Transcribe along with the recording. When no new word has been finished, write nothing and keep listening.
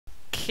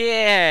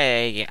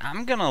Okay,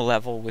 I'm gonna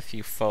level with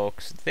you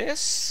folks.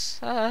 This,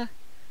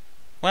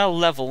 well,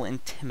 level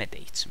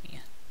intimidates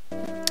me.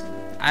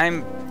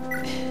 I'm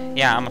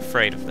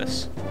afraid of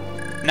this.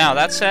 Now,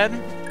 that said,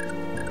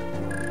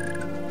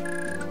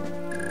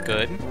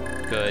 good.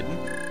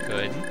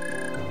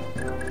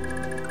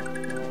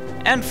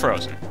 And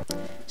frozen.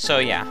 So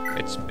yeah,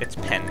 it's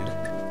pinned.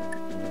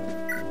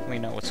 We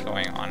know what's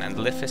going on, and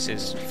Lifis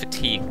is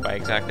fatigued by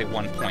exactly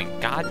 1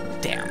 point. God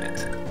damn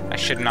it. I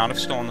should not have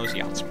stolen those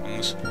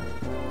Yatsmungs.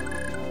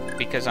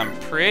 Because I'm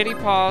pretty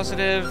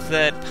positive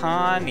that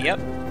Pan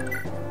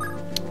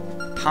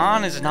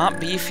is not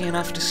beefy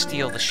enough to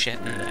steal the shit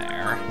in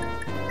there.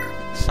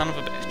 Son of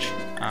a bitch.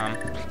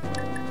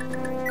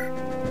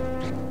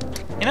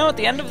 You know, at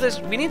the end of this,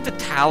 we need to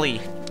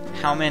tally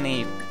how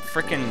many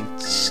frickin'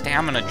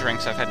 stamina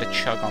drinks I've had to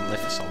chug on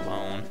Lifis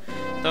alone.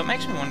 Though it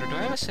makes me wonder, do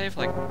I have a save,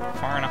 like,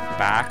 far enough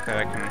back that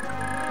I can...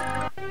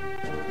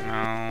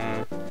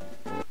 No...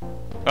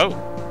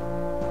 Oh!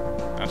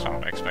 That's not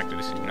what I expected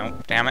to see.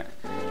 Nope, damn it.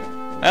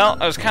 Well,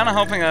 I was kind of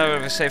hoping that I would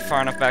have a save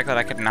far enough back that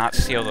I could not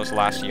steal those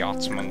last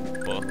Yachtsman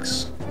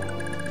books.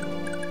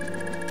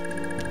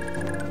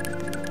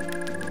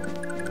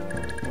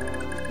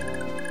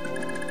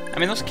 I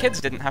mean, those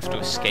kids didn't have to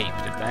escape,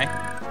 did they?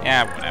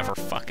 Yeah, whatever,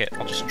 fuck it.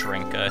 I'll just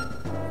drink a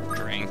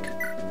drink.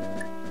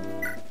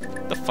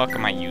 What the fuck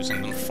am I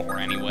using them for,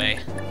 anyway?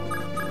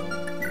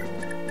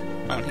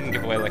 Oh, and he can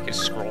give away, like, his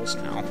scrolls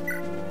now.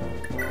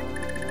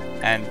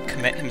 And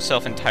commit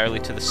himself entirely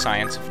to the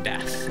science of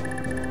death.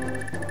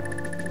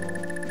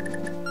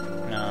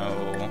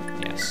 No.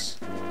 Yes.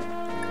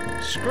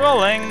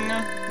 Scrolling!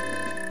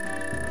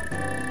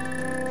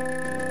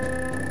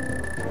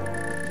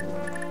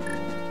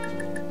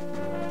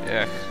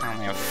 Ugh, I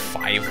only have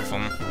 5 of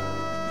them.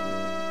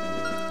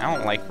 I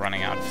don't like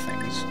running out of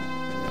things.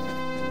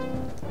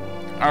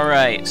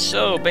 Alright,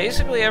 so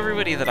basically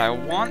everybody that I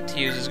want to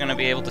use is going to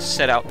be able to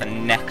set out the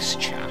next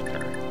chapter.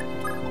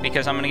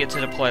 Because I'm going to get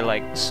to deploy,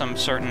 like, some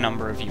certain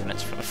number of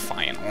units for the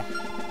final.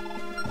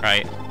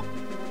 Right?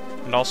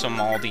 And also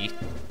Maldi.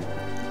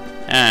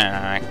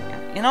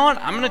 You know what?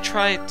 I'm going to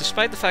try,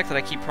 despite the fact that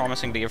I keep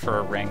promising to give her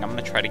a ring, I'm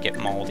going to try to get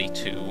Maldi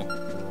to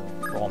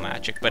roll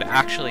magic, but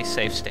actually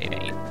save state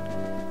 8.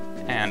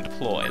 And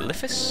deploy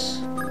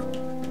Lifis.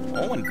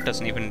 Owen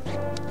doesn't even...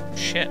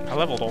 Shit, I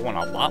leveled Owen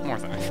a lot more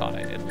than I thought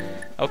I did.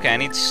 Okay, I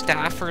need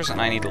Staffers,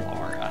 and I need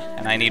Lara.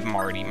 And I need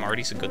Marty.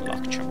 Marty's a good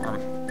luck charm.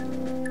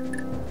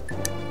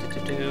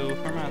 Who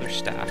are my other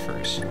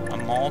Staffers?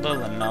 Amalda,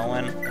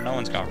 Lenoan.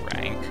 Lenoan's got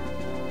rank.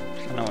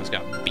 Lenoan's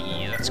got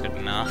B, that's good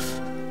enough.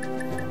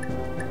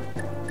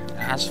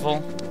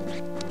 Asvel.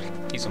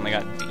 He's only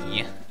got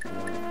D.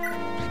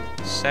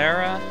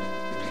 Sarah.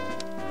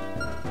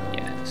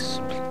 Yes,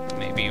 but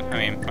maybe,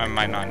 I mean, I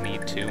might not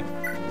need to.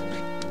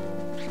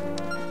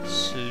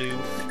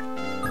 Sleuth.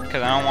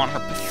 Because I don't want her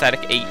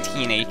pathetic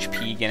 18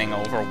 HP getting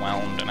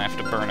overwhelmed and I have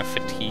to burn a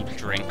fatigue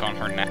drink on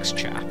her next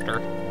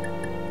chapter.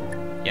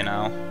 You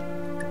know?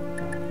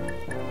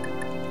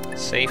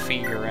 Safety,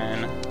 you're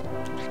in.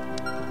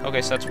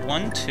 Okay, so that's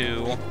 1,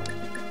 2,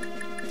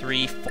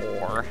 3,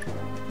 4,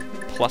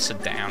 plus a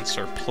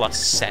dancer, plus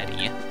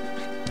SETI.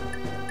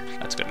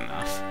 That's good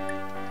enough.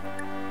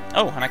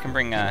 Oh, and I can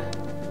bring,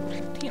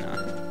 Tina.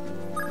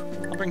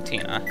 I'll bring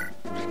Tina.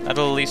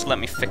 That'll at least let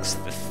me fix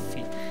the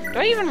thief. Do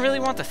I even really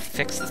want to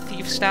fix the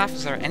thief staff?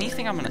 Is there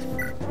anything I'm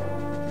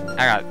gonna...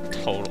 I got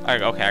total...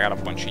 okay, I got a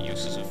bunch of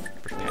uses of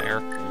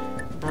repair.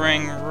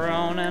 Bring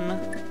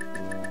Ronan.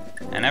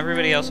 And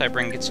everybody else I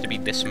bring gets to be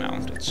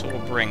dismounted. So we'll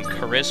bring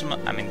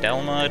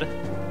Delmud.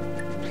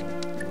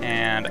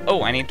 And,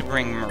 oh, I need to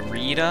bring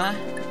Merida.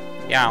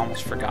 Yeah, I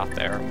almost forgot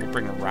there. We'll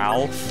bring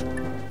Ralph.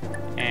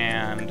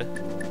 And...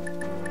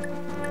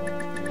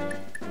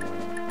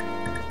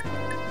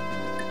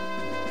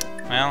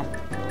 well,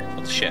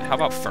 what the shit, how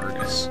about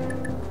Fergus?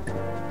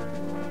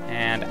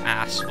 And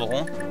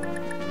Asvel.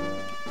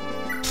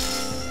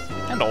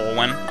 And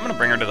Olwen. I'm gonna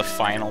bring her to the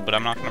final, but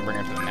I'm not gonna bring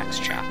her to the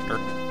next chapter.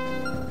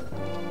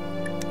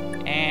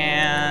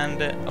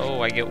 And...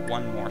 oh, I get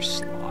 1 more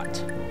slot.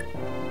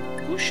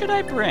 Who should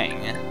I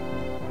bring?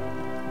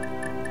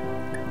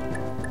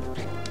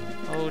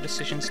 Oh,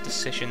 decisions.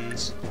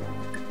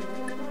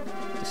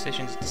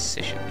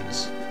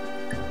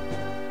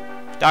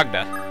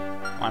 Dagda.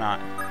 Why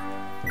not?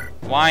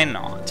 Why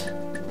not?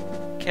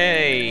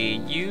 Okay,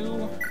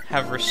 you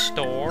have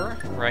Restore.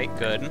 Right,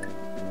 good.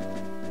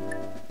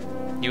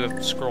 You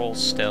have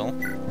Scrolls still.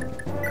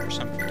 For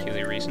some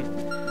peculiar reason.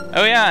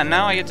 Oh yeah, and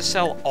now I get to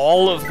sell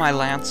all of my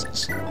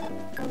lances.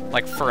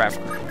 Like, forever.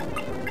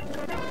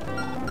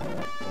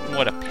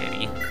 What a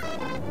pity.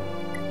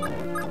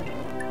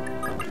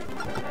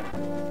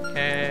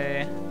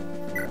 Okay.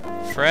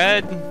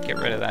 Fred, get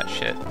rid of that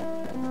shit.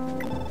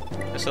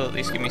 This will at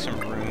least give me some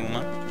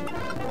room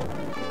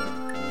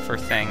for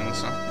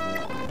things.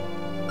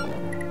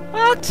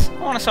 What?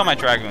 I want to sell my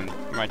dragon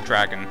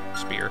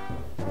spear.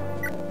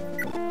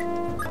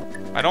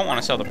 I don't want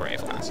to sell the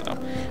Brave Lance, though.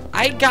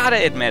 I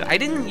gotta admit, I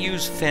didn't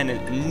use Finn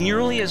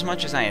nearly as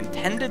much as I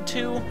intended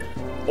to,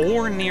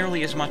 or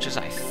nearly as much as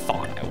I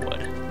thought I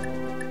would.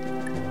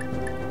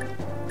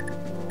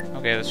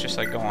 Okay, let's just,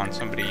 like, go on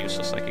somebody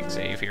useless like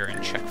Xavier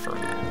and check for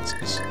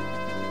advances.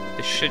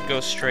 This should go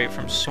straight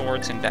from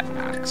swords into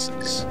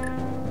axes.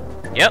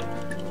 Yep.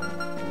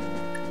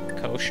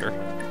 Kosher.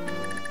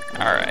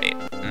 Alright.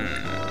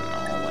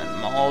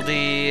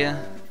 Maldy.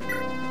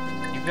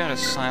 You've got a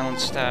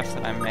silence staff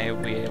that I may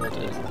be able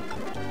to...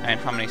 I mean,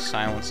 how many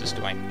silences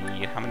do I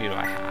need? How many do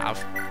I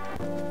have?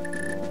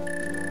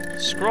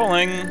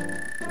 Scrolling.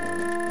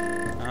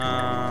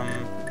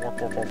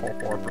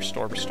 Warp,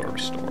 restore.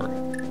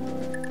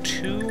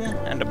 2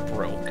 and a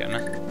broken.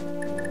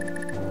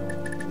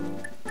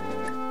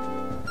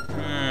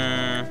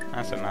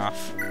 That's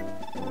enough.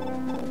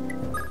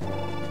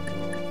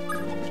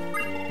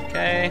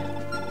 Okay.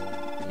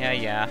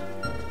 Yeah.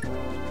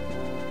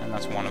 And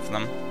that's one of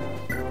them.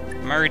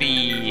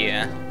 Murdy!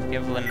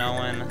 Give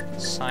Linoan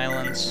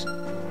silence.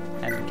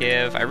 And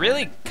give... I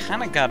really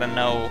kind of gotta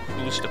know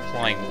who's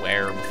deploying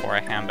where before I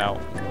hand out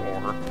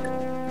Warp.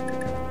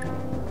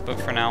 But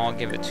for now, I'll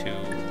give it to...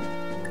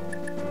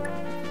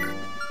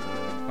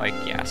 like,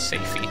 yeah,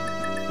 Safey.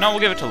 No, we'll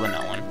give it to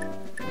Linoan.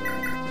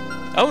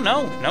 Oh,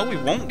 no, we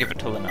won't give it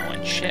to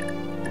Linoan. Shit.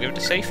 We'll give it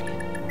to Safey.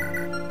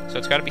 So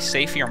it's gotta be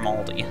Safey or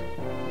Maldy.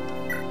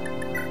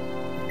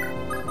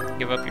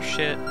 Give up your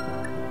shit.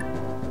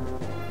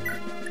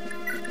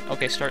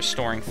 Okay, start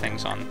storing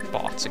things on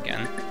bots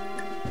again.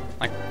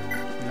 Like,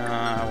 no,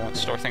 I won't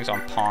store things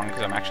on Pong,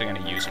 because I'm actually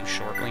going to use them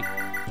shortly.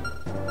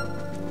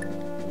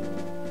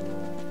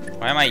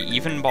 Why am I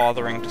even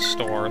bothering to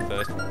store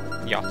the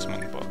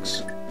Yachtsman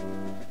books?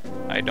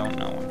 I don't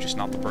know, I'm just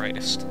not the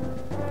brightest.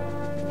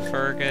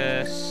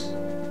 Fergus...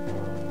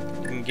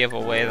 you can give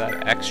away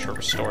that extra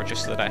restore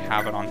just so that I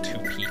have it on 2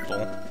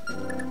 people.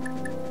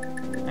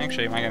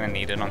 Actually, am I going to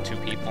need it on 2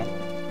 people?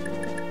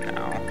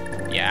 No.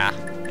 Yeah,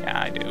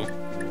 I do.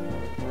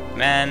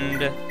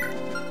 Mend.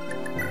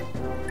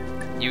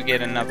 You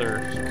get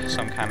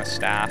some kind of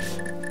staff.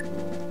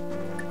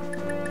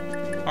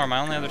 Or my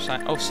only other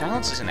sign... oh,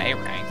 silence is an A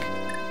rank.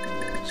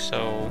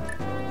 So...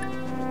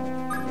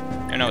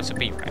 or no, it's a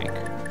B rank.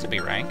 It's a B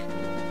rank.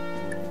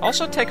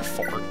 Also take a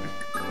fort.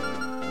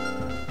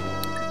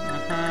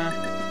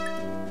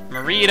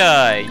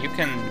 Marita, you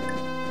can...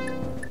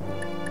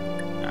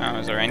 oh,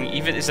 is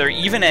there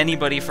even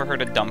anybody for her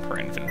to dump her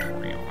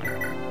inventory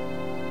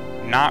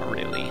on? Not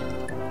really.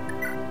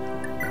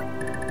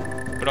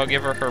 But I'll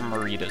give her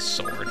Marita's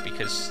sword,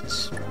 because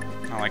it's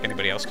not like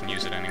anybody else can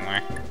use it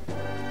anyway.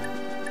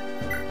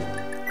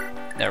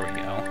 There we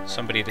go.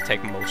 Somebody to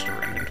take most of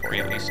her inventory,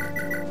 at least.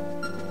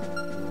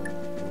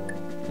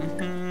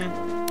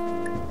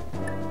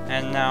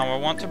 And now I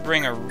want to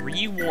bring a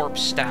rewarp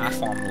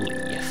staff on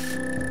Leaf.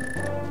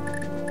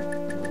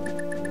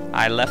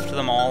 I left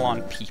them all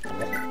on people.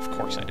 Of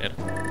course I did.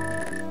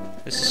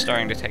 This is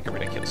starting to take a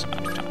ridiculous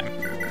amount of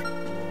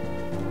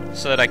time.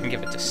 So that I can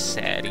give it to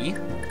Sadie.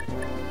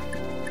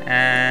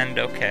 And,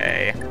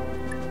 okay.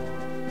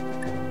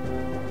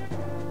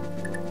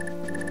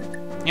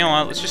 You know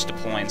what, let's just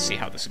deploy and see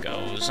how this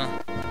goes. I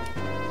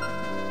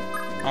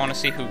want to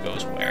see who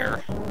goes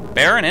where.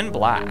 Baron in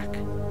black.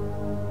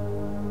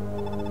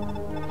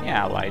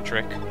 Yeah,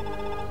 Lydric.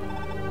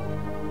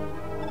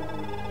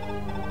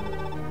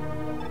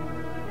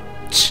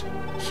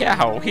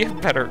 Yeah,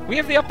 we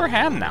have the upper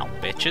hand now,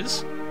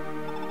 bitches.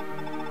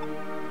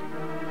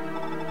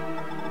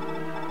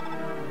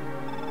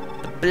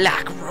 The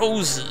Black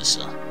Roses.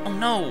 Oh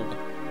no.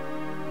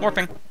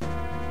 Warping.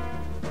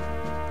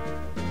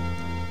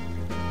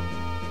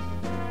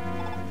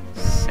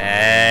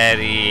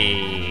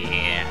 Sadie.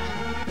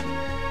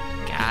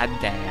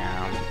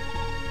 Goddamn.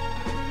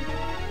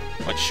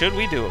 What should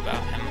we do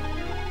about him?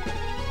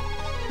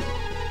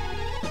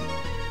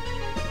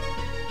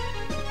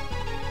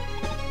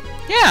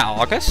 Yeah,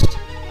 August.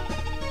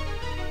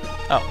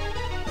 Oh.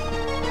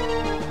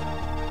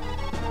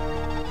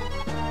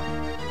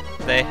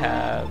 They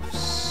have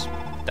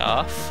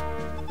stuff.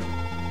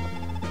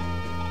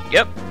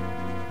 Yep.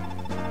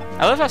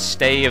 I love how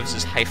Staves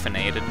is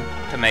hyphenated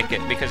to make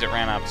it because it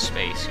ran out of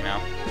space, you know?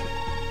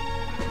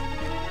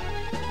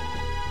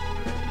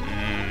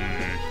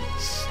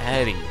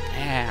 Sadie,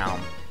 damn.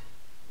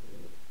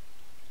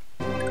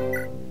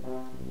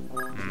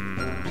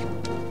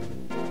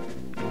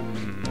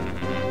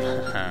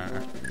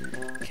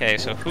 Okay,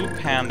 so who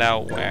panned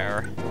out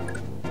where?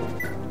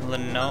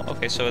 Lino.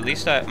 Okay, so at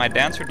least my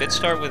dancer did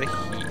start with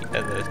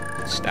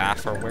the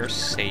staff. Or where's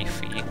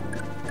Safey?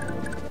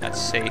 That's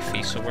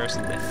Safey. So where's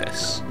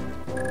Lithis?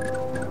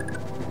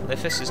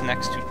 Lithis is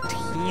next to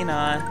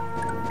Tina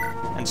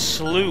and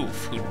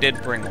Sloof, who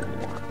did bring a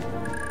warp.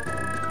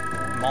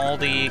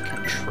 Maldy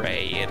can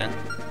trade.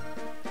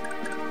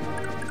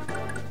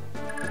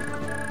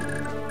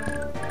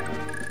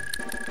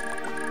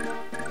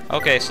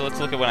 Okay, so let's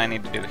look at what I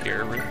need to do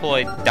here.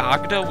 Redeploy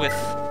Dagda with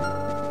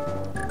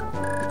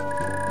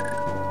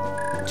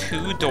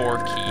 2 door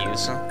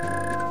keys.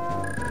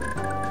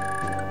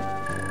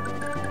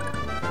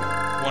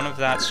 One of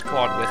that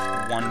squad with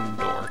 1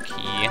 door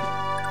key.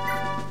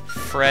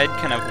 Fred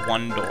can have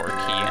one door key,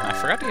 and I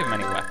forgot to give him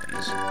any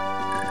weapons.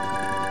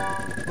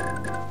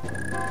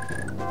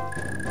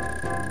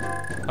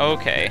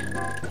 Okay.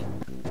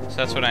 So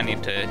that's what I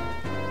need to...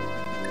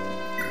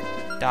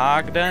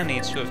 Dagda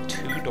needs to have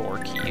 2 door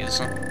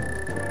keys.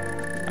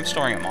 I'm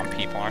storing them on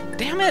people, aren't...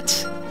 Damn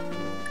it!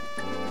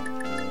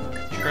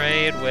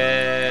 Trade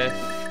with...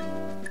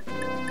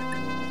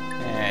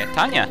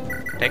 Tanya.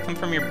 Take them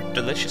from your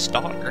delicious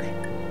daughter.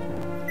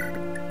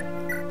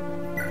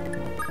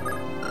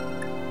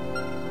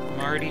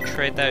 Marty,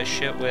 trade that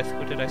shit with...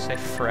 Who did I say?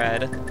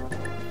 Fred.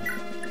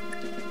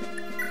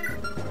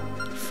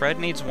 Fred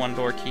needs 1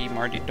 door key.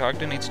 Marty,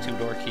 Dagda needs 2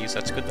 door keys.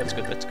 That's good, that's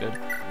good, that's good.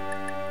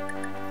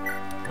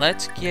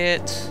 Let's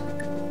get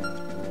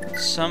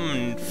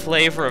some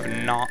flavor of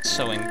not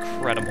so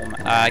incredible.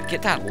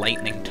 Get that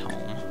lightning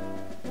tome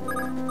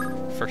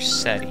for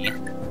SETI,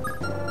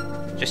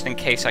 just in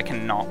case I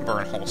cannot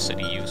burn whole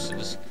city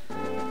uses.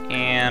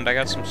 And I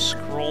got some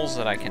scrolls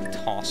that I can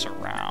toss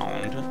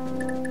around,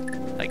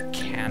 like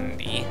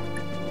candy.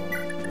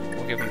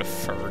 We'll give them to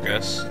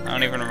Fergus. I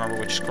don't even remember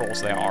which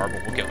scrolls they are,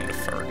 but we'll give them to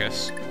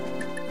Fergus.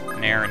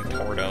 Nair and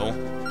Tordo.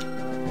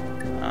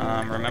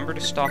 Remember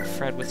to stock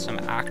Fred with some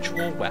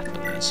actual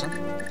weapons.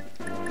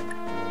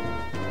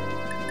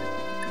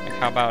 Like,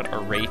 how about a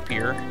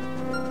rapier?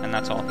 And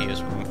that's all he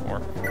has room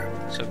for.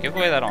 So give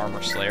away that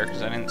armor slayer,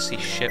 because I didn't see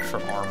shit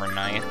for armor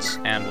knights.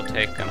 And we'll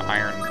take an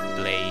iron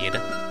blade.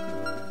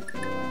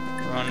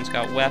 Ronan's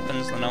got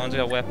weapons, Lenone's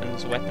got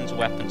weapons, weapons,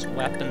 weapons,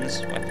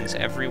 weapons, weapons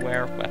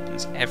everywhere,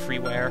 weapons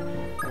everywhere.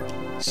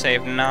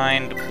 Save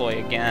 9, deploy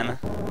again.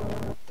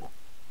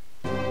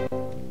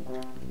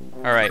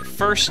 Alright,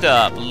 first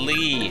up,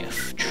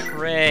 Leaf,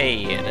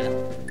 trade,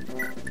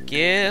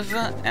 give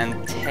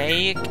and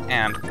take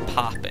and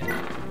pop it.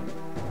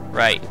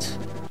 Right.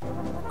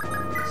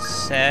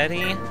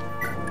 SETI,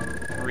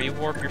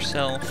 rewarp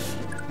yourself.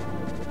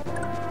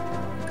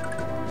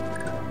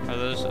 Are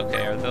those,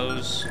 okay, are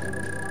those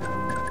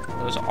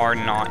are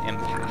not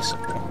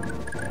impassable.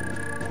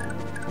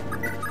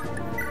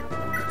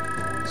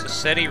 So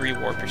SETI,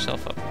 rewarp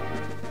yourself up.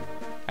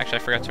 Actually, I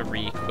forgot to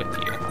re-equip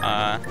you.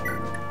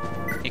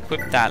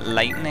 Equip that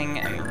lightning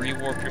and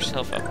rewarp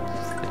yourself up there.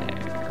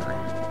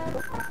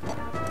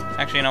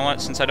 Actually, you know what?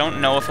 Since I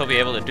don't know if he'll be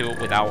able to do it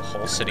without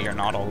whole city or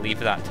not, I'll leave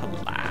that to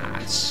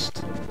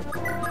last.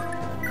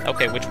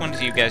 Okay, which one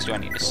of you guys do I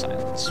need to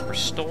silence?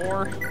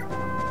 Restore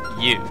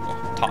you,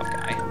 top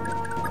guy.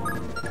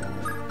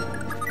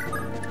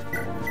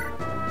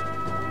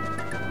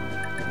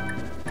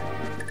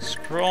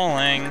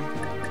 Scrolling.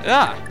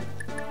 Ah!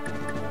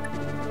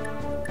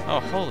 Oh,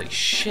 holy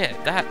shit,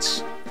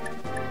 that's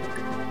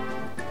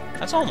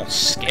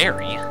almost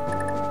scary.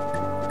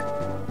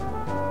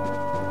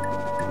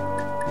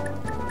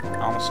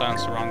 Almost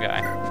silenced the wrong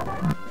guy.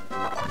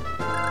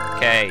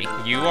 Okay,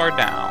 you are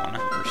down.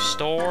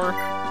 Restore,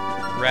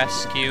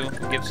 rescue.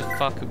 Who gives a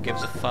fuck? Who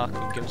gives a fuck?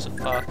 Who gives a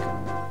fuck?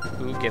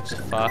 Who gives a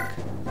fuck?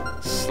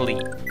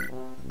 Sleep.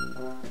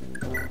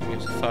 Who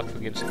gives a fuck? Who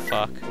gives a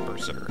fuck?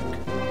 Berserk.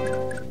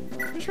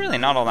 There's really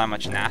not all that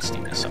much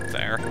nastiness up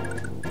there.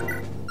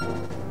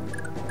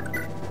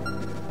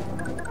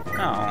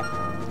 No.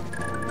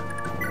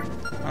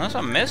 Unless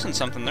I'm missing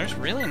something, there's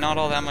really not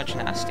all that much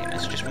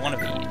nastiness. Just one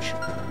of each.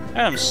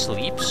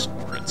 Sleep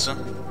swords.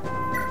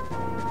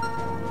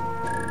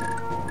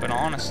 But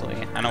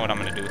honestly, I know what I'm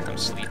gonna do with them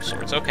sleep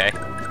swords. Okay.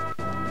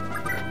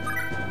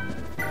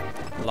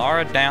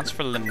 Lara dance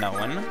for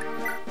Lenoan.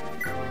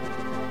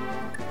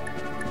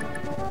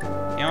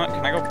 You know what?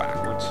 Can I go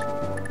backwards?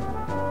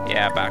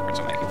 Yeah, backwards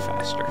will make it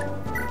faster.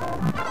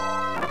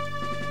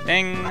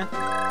 Ding!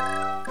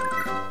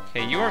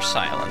 Okay, you are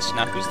silenced.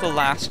 Now, who's the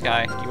last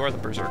guy? You are the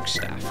Berserk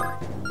Staffer.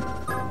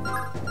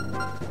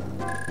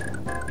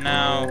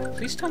 Now,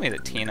 please tell me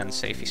that Tina and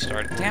Safety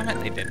started. Damn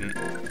it, they didn't.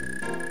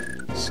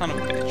 Son of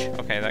a bitch.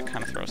 Okay, that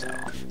kind of throws that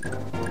off.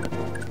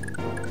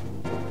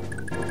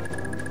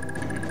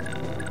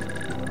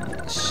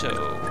 So...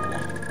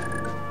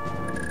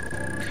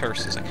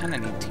 Curses. I kind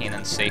of need Tina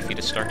and Safety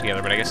to start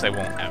together, but I guess they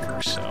won't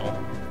ever, so...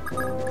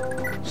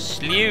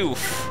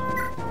 Sloof!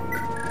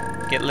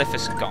 Get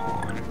Lifis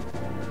gone.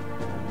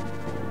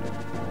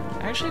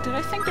 Actually, did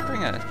I think to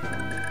bring a...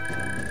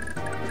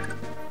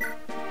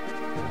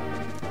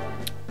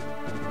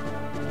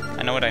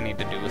 I know what I need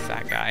to do with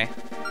that guy.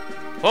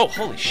 Whoa,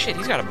 holy shit,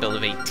 he's got a build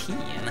of 18.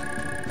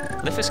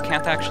 Lifis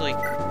can't actually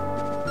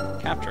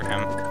capture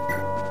him.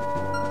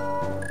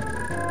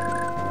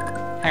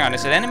 Hang on,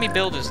 is it enemy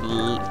build is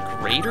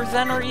greater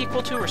than or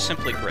equal to, or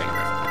simply greater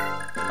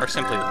than? Or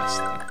simply less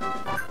than?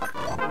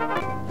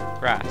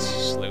 Grass,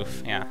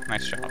 sleuth. Yeah,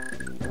 nice job.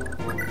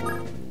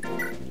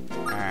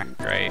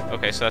 Great.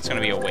 Okay, so that's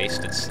gonna be a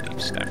wasted sleep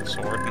step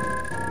sword.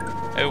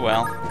 Oh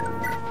well.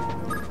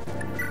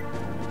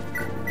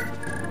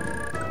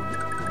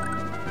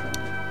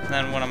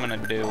 Then what I'm gonna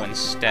do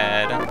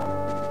instead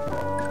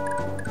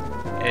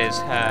is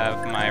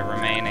have my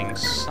remaining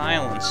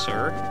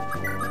silencer.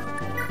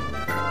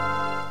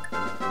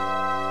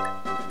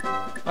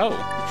 Oh,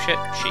 shit,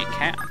 she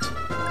can't.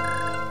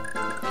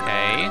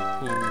 Okay,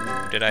 who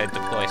did I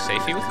deploy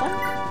safety with one?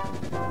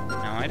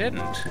 No, I didn't.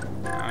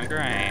 Oh,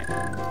 great.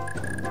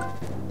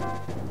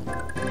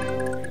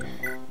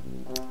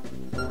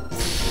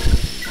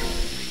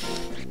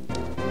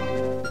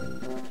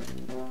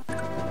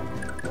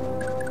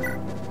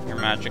 Your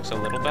magic's a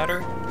little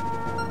better?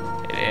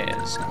 It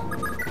is.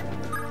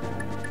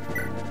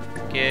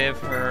 Give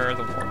her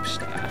the warp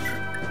staff.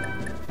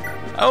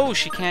 Oh,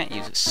 she can't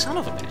use it. Son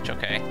of a bitch,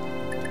 okay.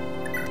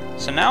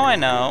 So now I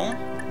know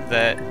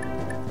that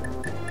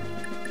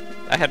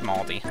I had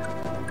Maldi.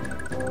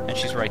 And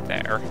she's right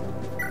there.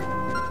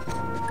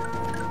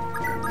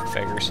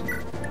 Figures.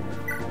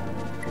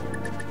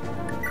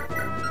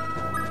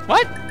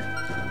 What?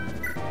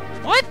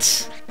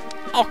 What?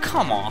 Oh,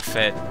 come off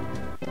it.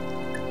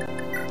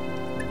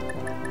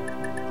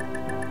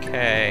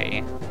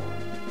 Okay.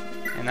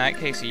 In that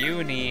case,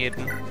 you need...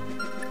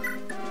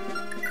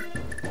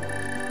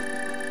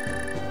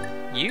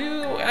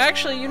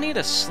 you need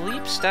a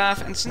sleep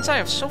staff, and since I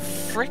have so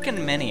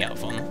frickin' many of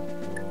them,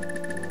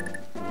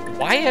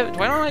 why don't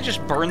I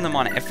just burn them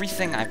on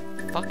everything I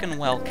fucking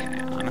well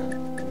can?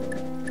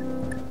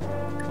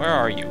 Where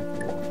are you?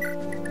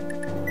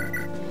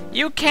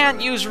 You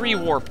can't use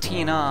rewarp,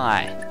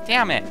 Tina!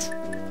 Damn it!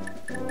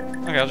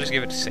 Okay, I'll just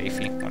give it to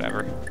Safety,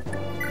 whatever.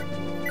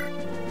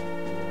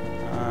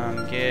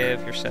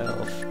 Give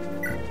yourself...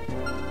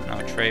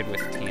 No, trade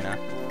with Tina.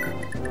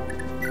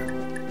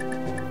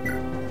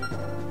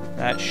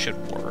 That should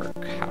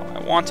work how I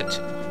want it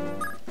to.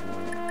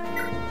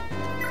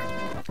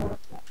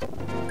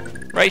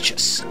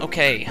 Righteous.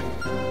 Okay.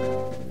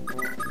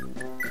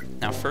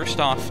 Now, first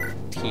off,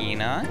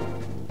 Tina.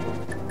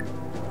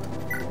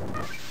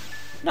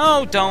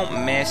 No,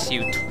 don't miss,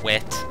 you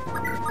twit.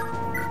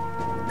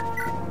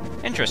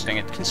 Interesting.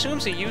 It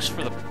consumes a use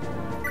for the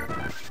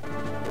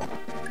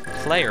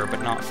player,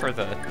 but not for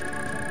the...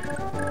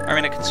 I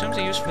mean, it consumes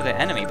a use for the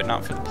enemy, but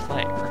not for the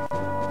player.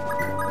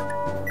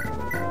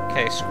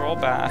 Okay, scroll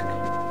back.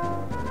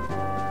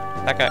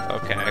 That guy...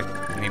 Okay,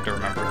 I need to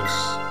remember who's...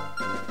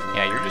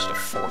 Yeah, you're just a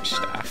force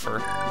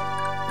staffer.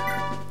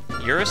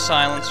 You're a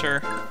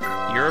silencer.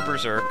 You're a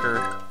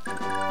berserker.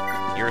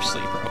 You're a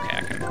sleeper. Okay,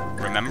 I can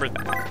remember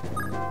that.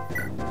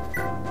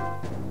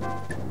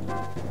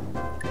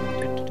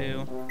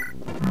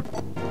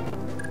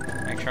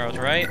 Make sure I was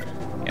right.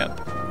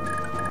 Yep.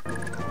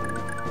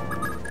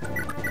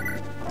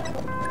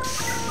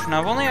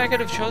 Now, if only I could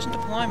have chosen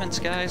deployments,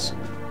 guys.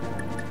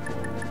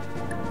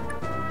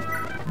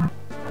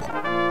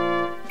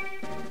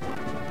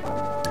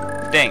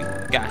 Dang,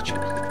 gotcha.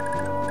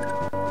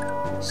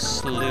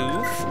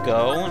 Sleuth,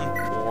 go and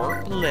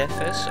warp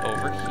Lithus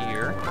over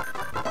here.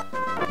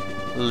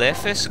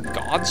 Lithus,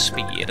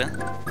 Godspeed.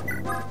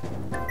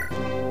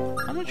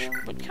 How much,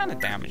 what kind of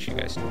damage you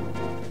guys do?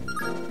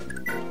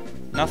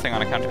 Nothing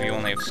on account of you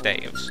only have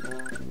staves.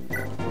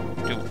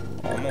 Do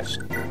almost...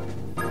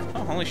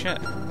 Oh, holy shit.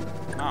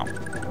 Wow.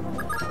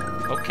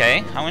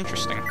 Okay, how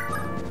interesting.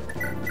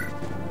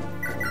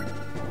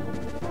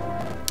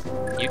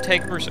 You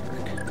take Berserk.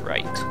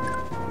 Right.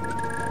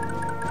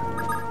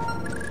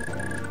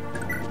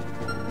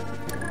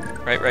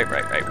 Right.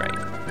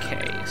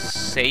 Okay,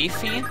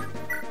 Safey.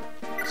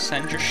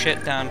 Send your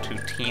shit down to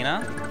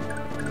Tina.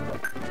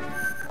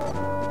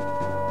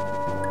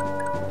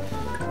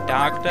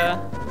 Dagda.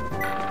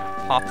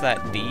 Pop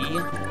that D.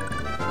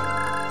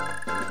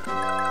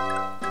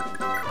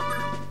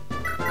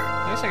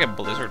 I guess I could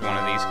Blizzard one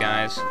of these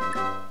guys.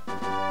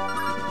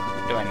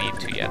 Do I need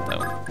to yet,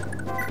 though?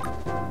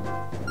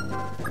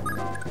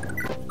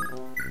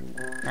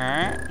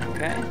 Alright,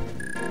 okay.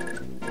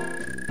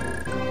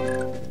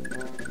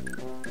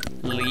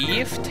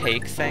 Leave,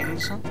 take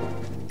things,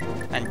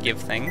 and give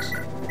things.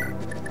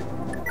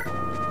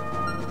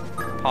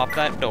 Pop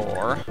that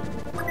door.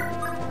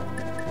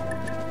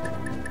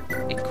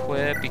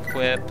 Equip.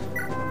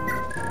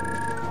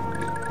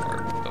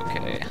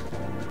 Okay.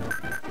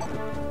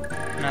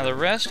 Now the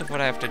rest of what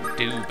I have to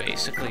do,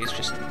 basically, is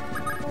just...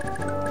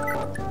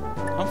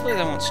 Hopefully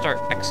they won't start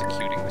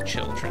executing the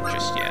children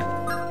just yet.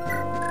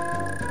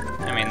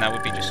 I mean, that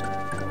would be just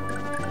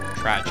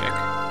tragic.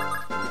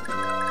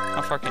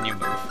 How far can you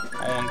move?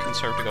 All one can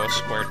serve to go a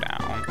square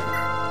down.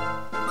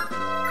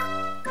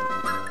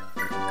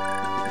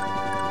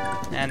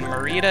 And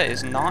Marita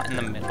is not in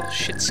the middle.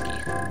 Shitski.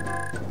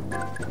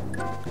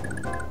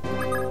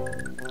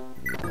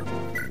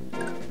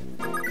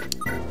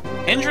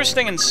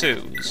 Interesting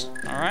ensues.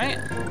 Alright?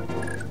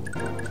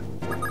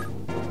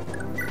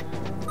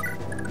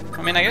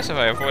 I mean, I guess if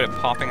I avoided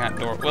popping that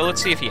door... Well,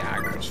 let's see if he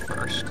aggroes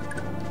first.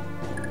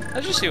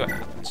 Let's just see what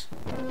happens.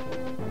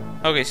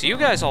 Okay, so you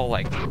guys all,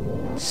 like,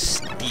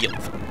 steal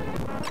them.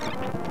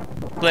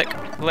 Blick.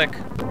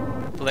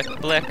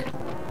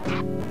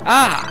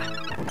 Ah!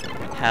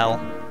 Hell.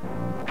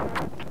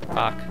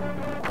 Fuck.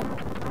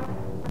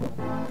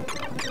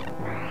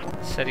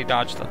 Said he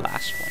dodged the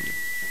last one.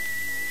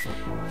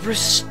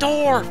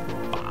 Restore!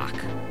 Fuck.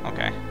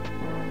 Okay.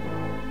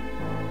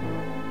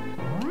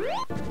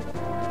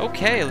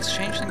 Okay, let's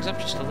change things up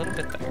just a little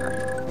bit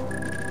there.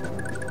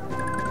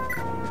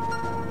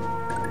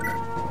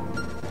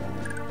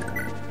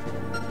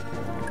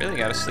 Really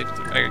gotta sleep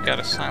through. I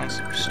gotta silence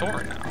the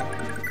restore now.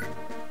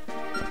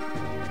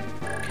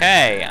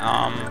 Okay,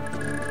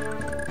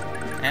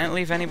 and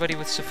leave anybody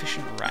with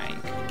sufficient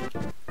rank.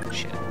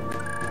 Shit.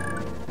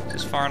 Is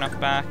this far enough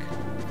back?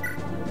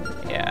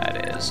 Yeah,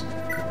 it is.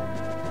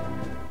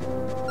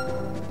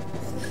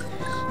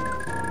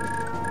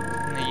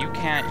 No, you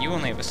can't. You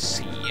only have a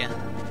C.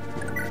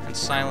 And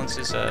silence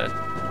is a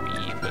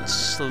B, but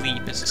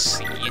sleep is a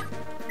C.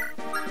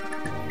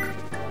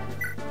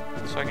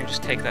 So I can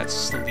just take that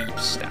sleep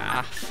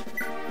staff.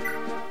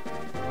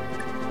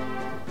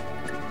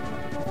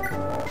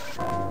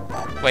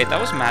 Wait, that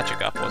was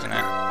magic up, wasn't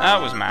it? That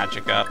was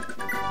magic up.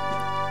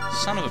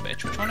 Son of a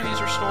bitch. Which one of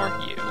these restore?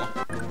 You.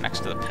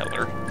 Next to the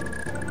pillar.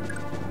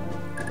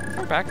 How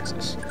far back is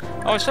this?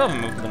 Oh, I still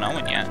haven't moved the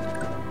Owen yet.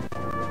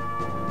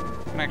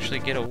 I can actually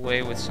get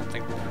away with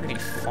something pretty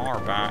far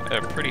back,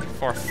 pretty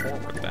far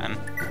forward then.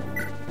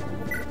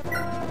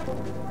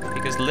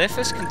 Because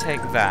Lithus can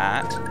take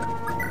that.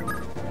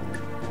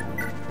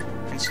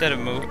 Instead of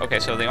move... Okay,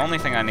 so the only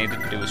thing I needed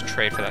to do was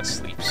trade for that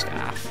sleep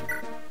staff.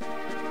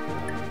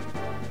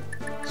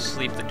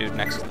 Sleep the dude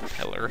next to the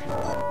pillar.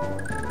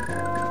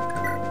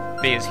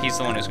 Because he's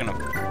the one who's gonna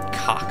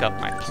cock up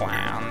my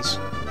plans.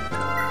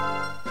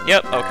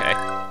 Yep, okay.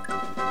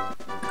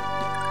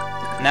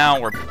 Now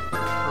we're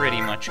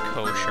pretty much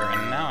kosher,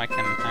 and now I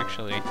can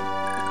actually...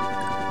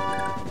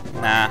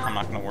 Nah, I'm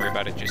not gonna worry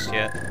about it just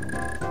yet.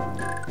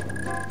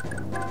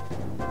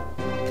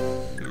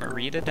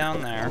 Merida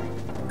down there.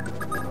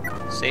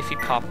 Safety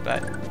pop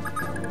that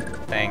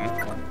thing.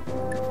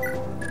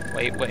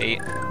 Wait.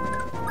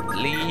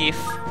 Leaf.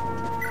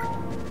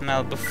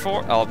 Now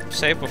I'll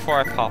save before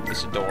I pop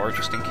this door,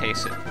 just in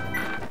case it...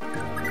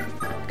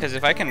 Because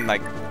if I can,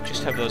 like,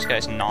 just have those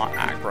guys not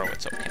aggro,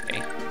 it's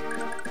okay.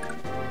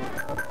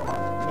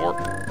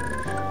 Warp.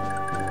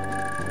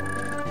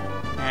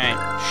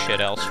 Alright, shit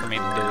else for me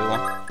to do.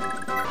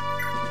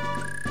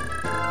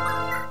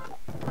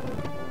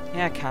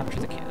 Yeah, capture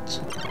the kids.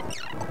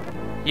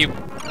 You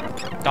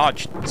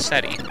dodged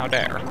SETI, how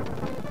dare.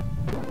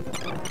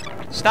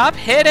 Stop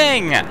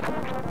hitting!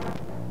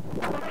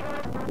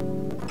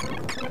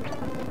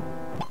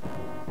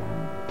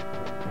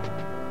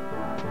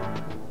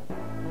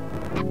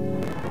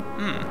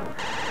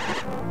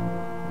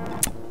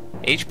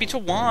 HP to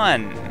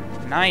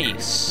 1!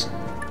 Nice!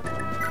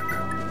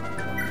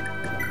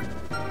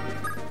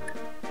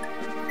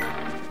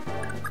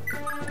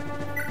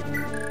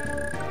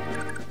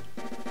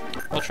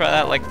 We'll try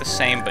that like the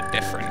same but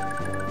different.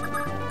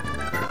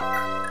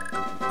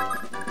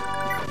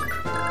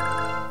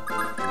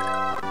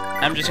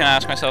 I'm just gonna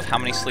ask myself, how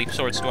many sleep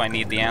swords do I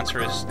need? The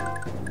answer is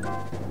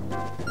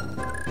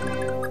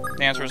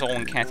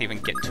Owen can't even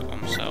get to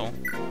them, so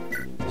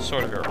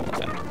sort of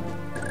irrelevant.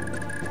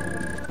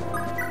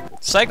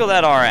 Cycle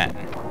that RN.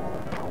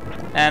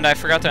 And I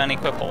forgot to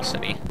unequip Whole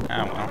City.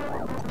 Oh well.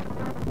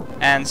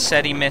 And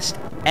SETI missed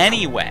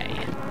anyway.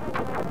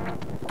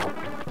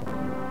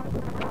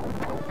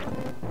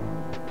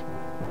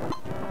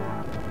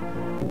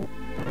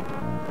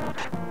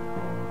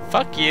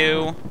 Fuck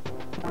you.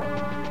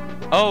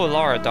 Oh,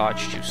 Lara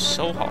dodged you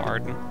so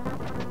hard.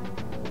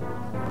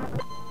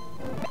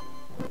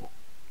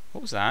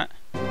 What was that?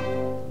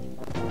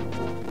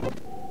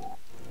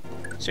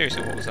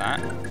 Seriously, what was that?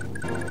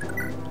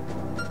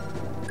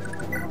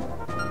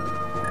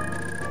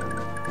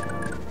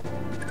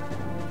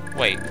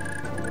 Wait.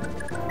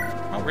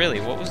 Oh, really?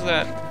 What was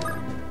that?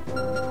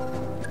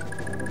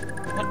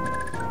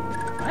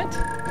 What?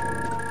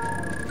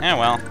 Yeah,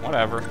 well,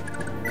 whatever.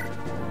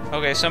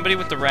 Okay, somebody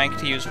with the rank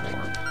to use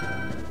warp.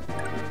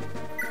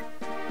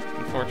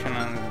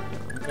 Unfortunately,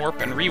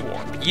 warp and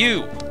rewarp.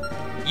 You,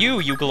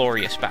 you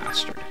glorious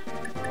bastard.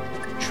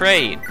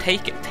 Trade.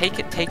 Take it.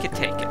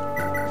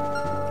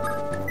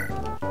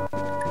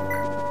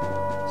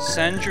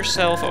 Send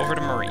yourself over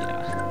to Merida.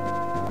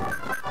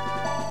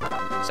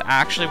 It's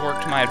actually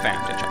worked to my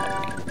advantage on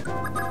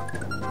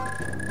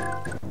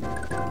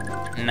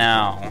me.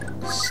 Now,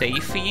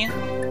 Safey.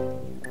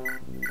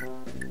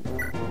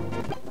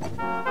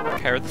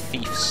 Repair the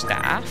thief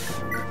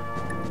staff.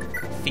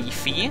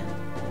 Thiefy.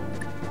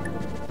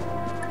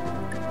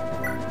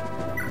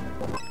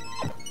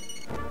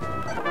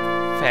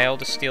 Fail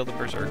to steal the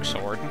berserk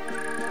sword.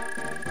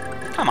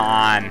 Come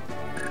on.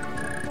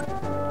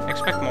 I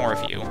expect more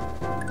of you.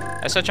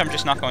 As such, I'm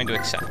just not going to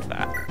accept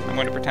that. I'm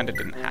going to pretend it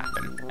didn't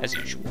happen, as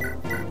usual.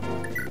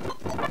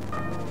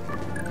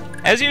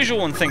 As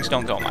usual when things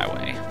don't go my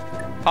way.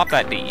 Pop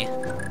that D.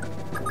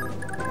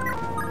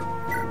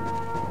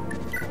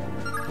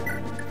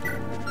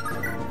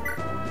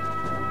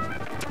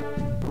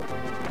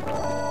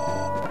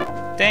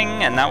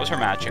 Ding, and that was her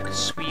magic.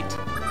 Sweet.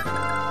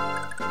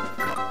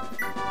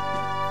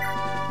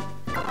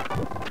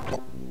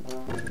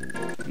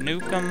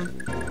 Nuke 'em.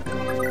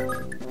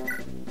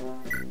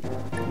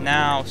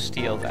 Now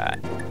steal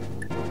that.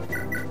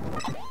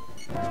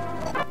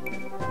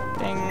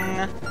 Ding.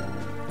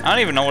 I don't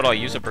even know what I'll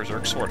use a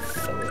berserk sword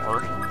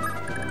for.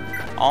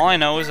 All I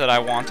know is that I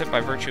want it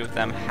by virtue of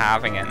them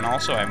having it, and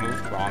also I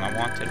moved wrong. I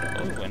wanted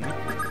Owen.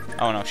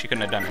 Oh no, she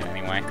couldn't have done it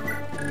anyway.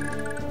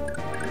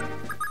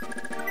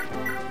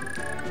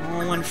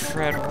 Oh, and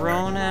Fred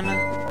Ronan.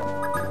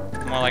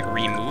 More like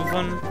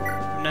removin'.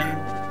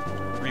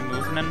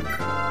 Removin'.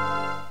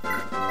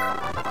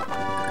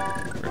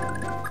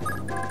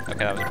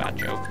 Okay, that was a bad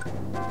joke.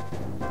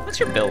 What's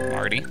your build,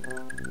 Marty?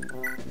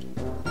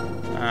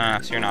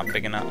 So you're not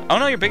big enough. Oh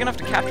no, you're big enough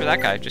to capture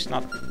that guy, just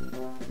not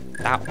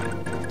that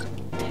one.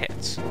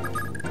 Tits.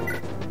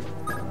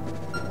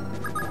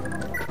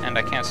 And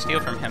I can't steal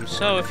from him,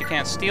 so if you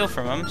can't steal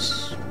from him,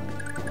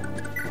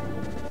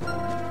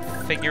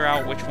 figure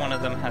out which one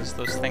of them has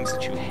those things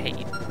that you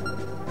hate.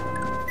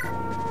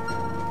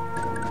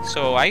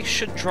 So I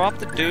should drop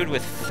the dude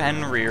with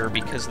Fenrir,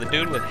 because the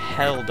dude with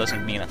Hell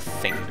doesn't mean a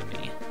thing to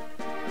me.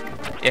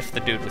 If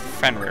the dude with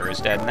Fenrir is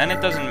dead, and then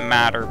it doesn't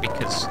matter,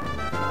 because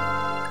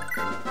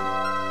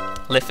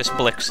Liffus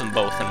blicks them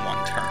both in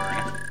one turn.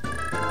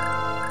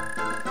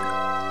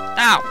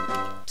 Ow!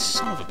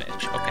 Son of a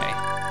bitch. Okay.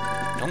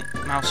 Don't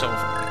mouse over.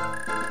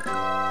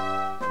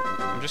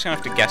 I'm just gonna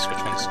have to guess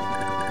which one's...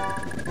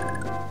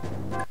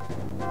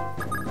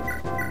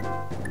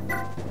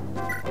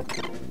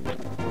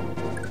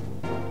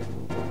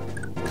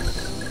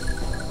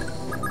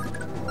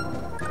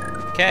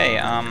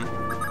 Okay,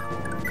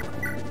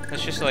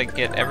 let's just, like,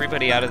 get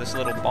everybody out of this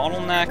little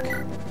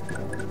bottleneck.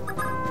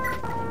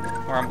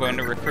 Or I'm going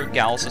to recruit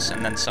Galsus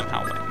and then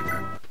somehow win.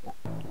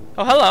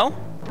 Oh, hello!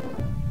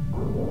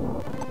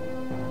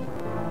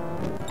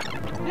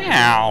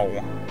 Ow!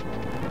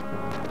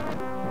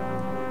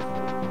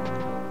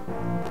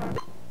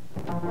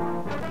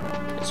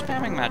 Quit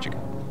spamming magic.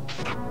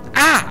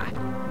 Ah!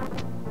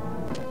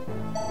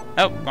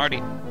 Oh,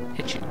 Marty.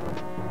 Hit you.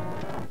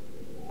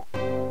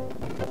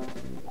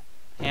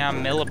 Yeah,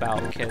 mill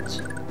about,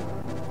 kids.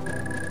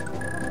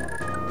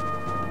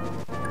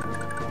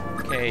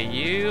 Okay,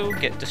 you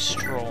get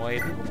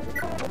destroyed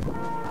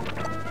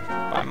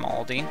by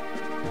Maldi,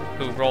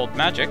 who rolled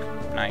magic.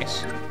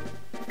 Nice.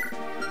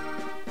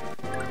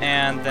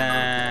 And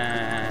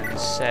then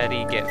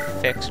Seti get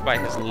fixed by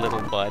his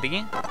little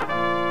buddy.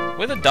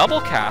 With a double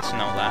cast,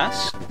 no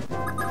less.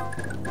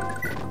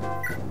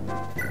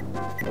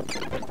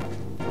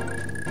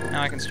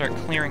 Now I can start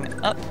clearing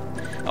up.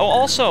 Oh,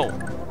 also,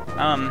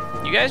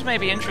 you guys may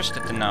be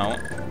interested to know...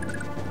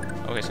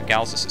 Okay, so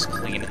Galsus is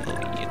clean in the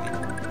lead.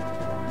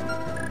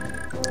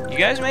 You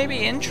guys may be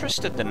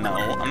interested to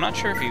know, I'm not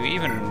sure if you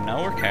even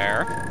know or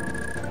care.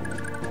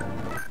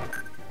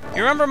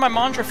 You remember my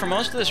mantra for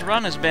most of this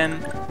run has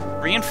been,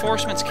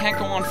 reinforcements can't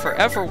go on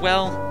forever.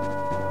 Well,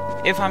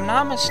 if I'm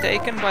not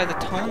mistaken by the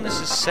tone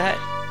this is set,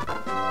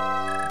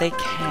 they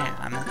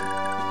can.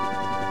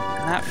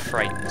 And that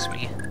frightens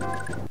me.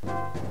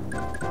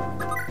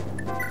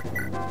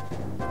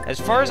 As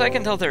far as I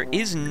can tell, there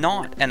is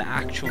not an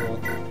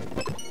actual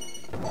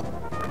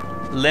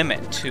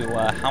limit to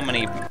how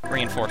many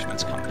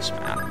reinforcements come this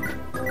map.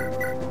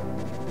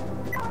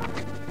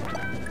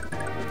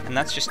 And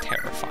that's just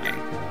terrifying.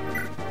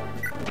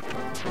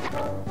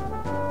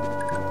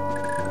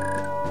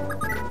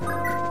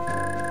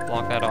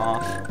 Block that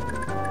off.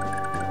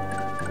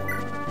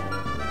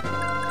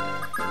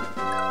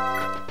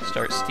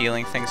 Start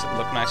stealing things that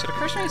look nice. It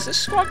occurs to me, is this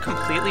squad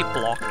completely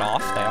blocked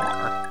off? They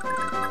are.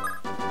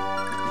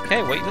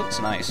 Okay, wait, looks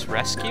nice.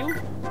 Rescue?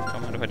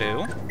 Don't mind if I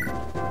do.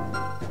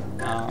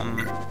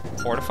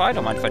 Fortify?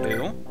 Don't mind if I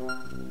do.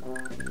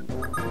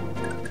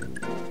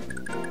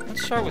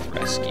 Let's start with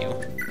rescue.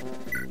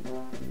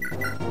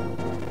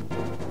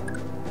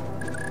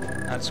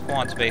 That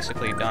squad's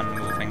basically done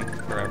moving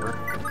forever.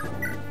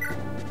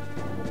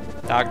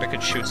 Dagda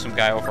could shoot some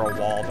guy over a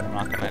wall, but I'm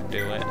not gonna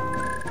do it.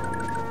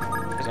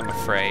 Because I'm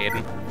afraid.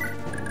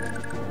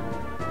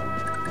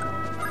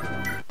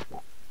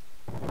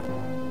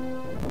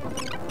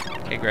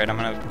 Okay, great, I'm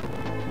gonna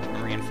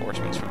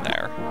reinforcements from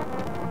there.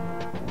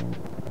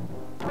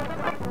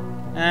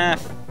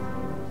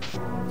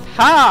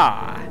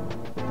 Ha!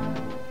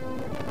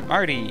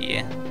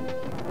 Marty!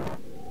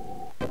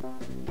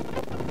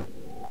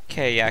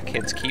 Okay, yeah,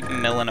 kids, keep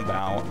milling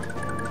about.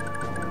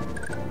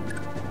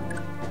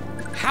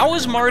 How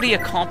is Marty a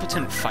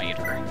competent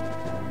fighter?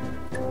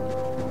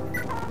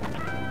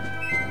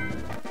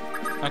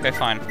 Okay,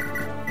 fine.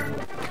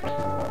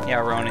 Yeah,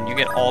 Ronan, you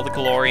get all the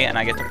glory, and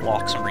I get to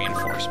block some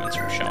reinforcements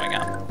from showing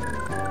up.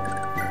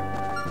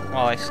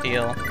 While I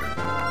steal...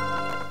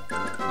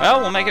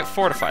 Well, we'll make it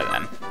fortify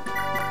then.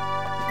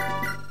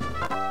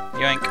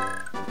 Yoink.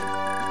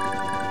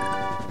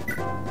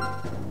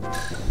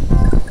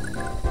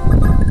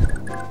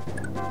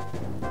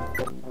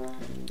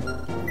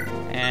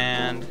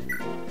 And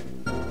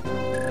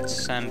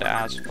let's send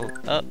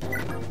Asphalt up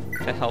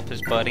to help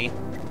his buddy.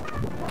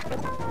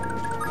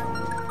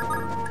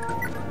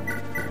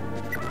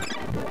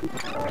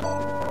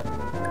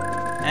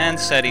 And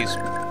Seti's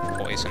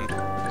poisoned.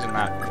 Isn't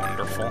that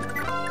wonderful?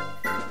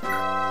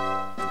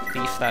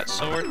 Thief that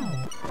sword.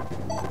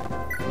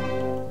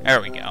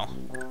 There we go.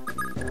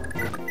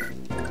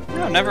 You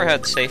know, I've never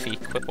had Safe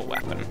equip a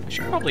weapon. I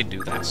should probably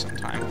do that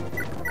sometime.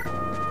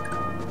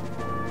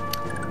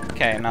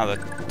 Okay, now the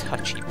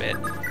touchy bit.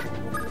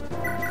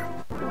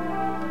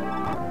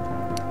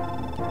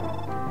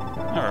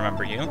 I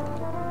remember you.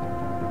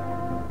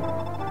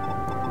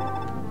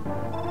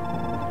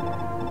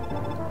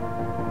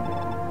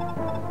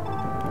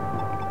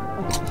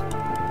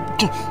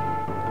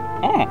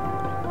 Oh.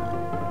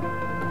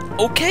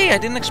 Okay, I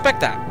didn't expect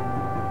that.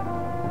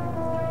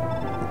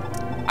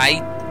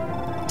 I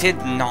did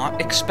not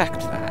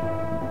expect that.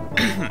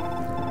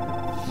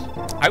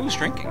 I was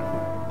drinking.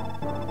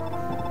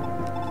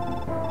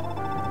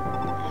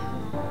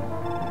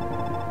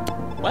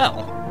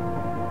 Well.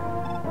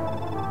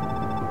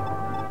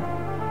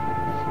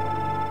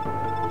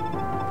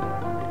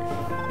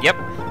 Yep.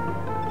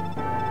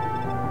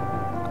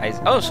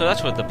 Oh, so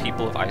that's what the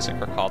people of Isaac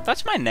are called.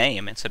 That's my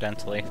name,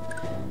 incidentally.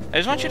 I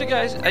just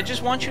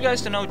want you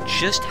guys to know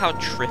just how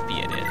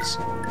trippy it is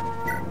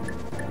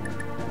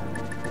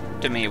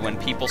to me when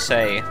people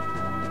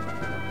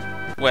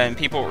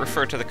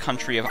refer to the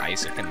country of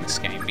Isaac in this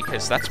game,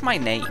 because that's my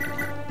name.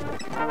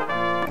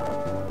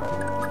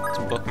 Let's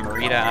book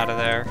Marita out of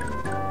there.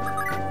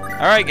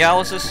 Alright, gal,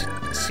 let's just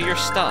see your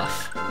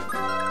stuff.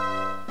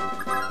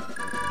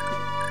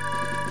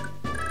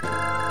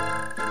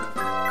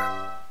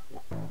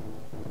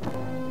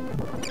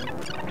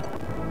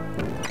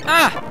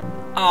 Ah!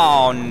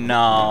 Oh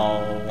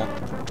no.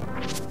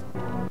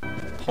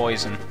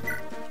 Poison.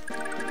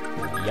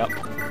 Yup.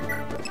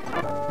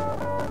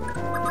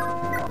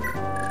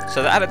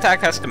 So that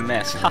attack has to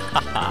miss. Ha ha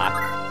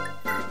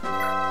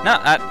ha. No,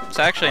 that's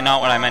actually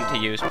not what I meant to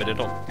use, but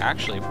it'll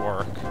actually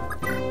work.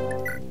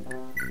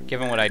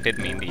 Given what I did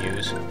mean to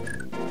use.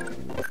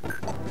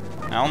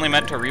 I only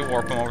meant to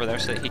rewarp him over there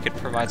so that he could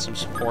provide some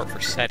support for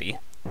SETI.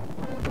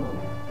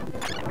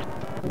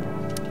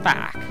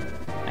 Fuck.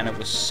 And it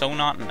was so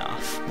not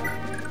enough.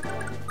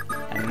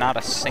 And not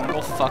a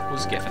single fuck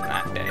was given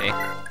that day.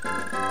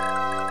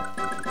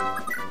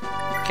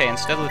 Okay,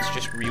 instead let's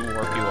just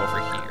rewarp you over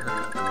here.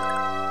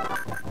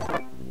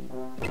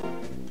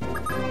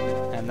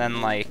 And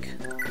then, like,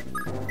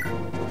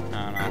 I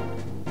don't know,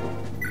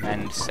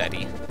 mend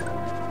SETI.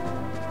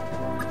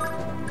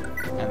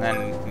 And then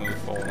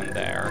move Olin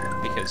there,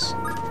 because...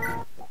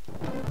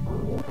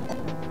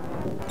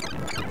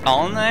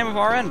 all in the name of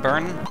RN,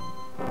 burn.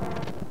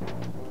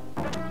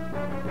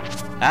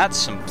 That's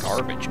some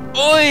garbage.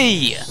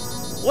 Oi!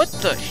 What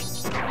the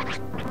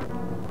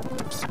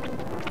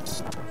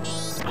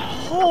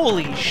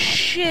holy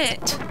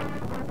shit!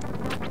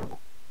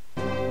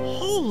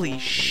 Holy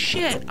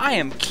shit! I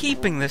am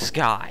keeping this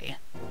guy.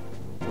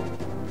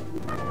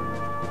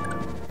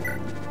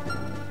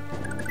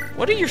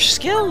 What are your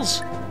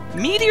skills?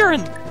 Meteor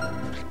and...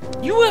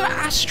 you have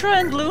Astra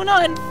and Luna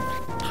and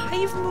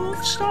 5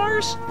 move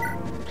stars?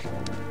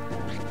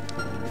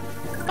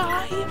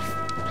 5?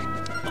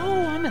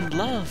 Oh, I'm in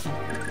love.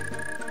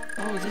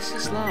 Oh, this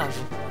is love.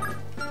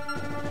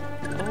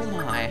 Oh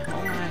my,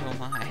 oh my, oh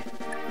my.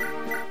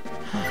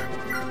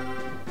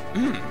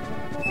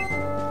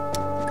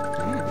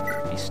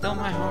 He's still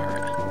my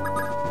heart.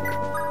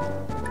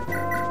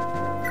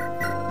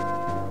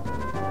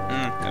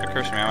 That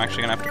occurs to me, I'm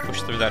actually gonna have to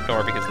push through that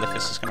door because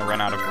Lithis is gonna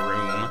run out of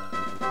room.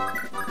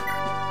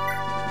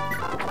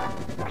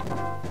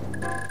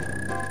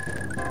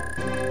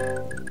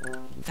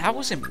 That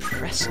was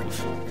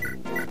impressive.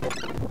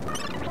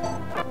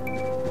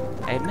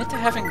 I admit to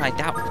having my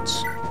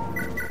doubts.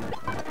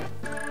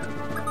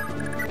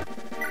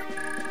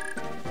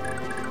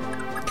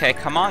 Okay,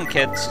 come on,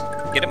 kids.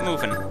 Get it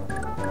moving.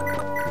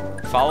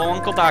 Follow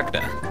Uncle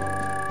Dagda.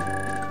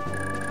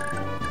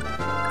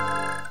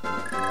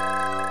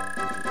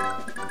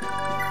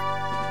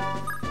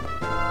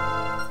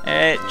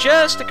 It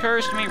just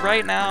occurs to me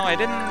right now, I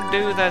didn't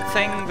do that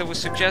thing that was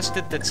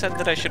suggested that said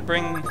that I should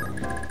bring...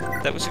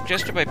 that was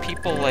suggested by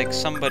people like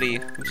somebody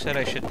who said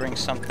I should bring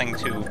something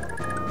to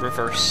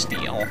reverse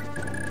steel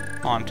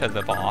onto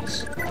the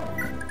boss.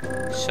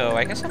 So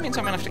I guess that means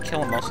I'm gonna have to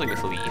kill him mostly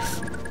with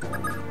Leaf.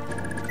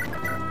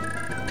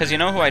 Because you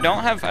know who I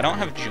don't have? I don't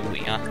have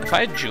Julia. If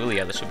I had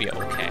Julia, this would be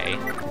okay.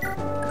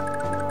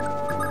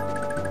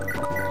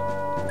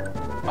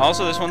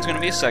 Also, this one's gonna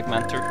be a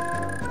segmenter.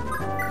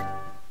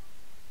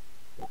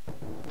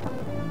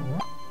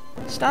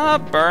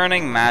 Stop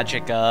burning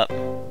magic up.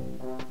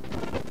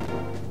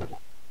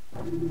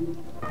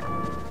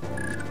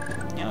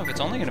 If it's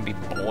only gonna be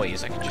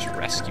boys, I could just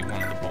rescue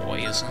one of the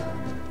boys.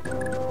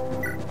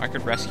 I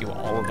could rescue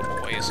all of the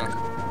boys.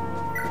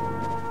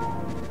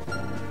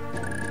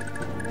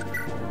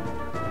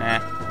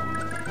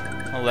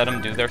 I'll let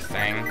them do their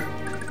thing.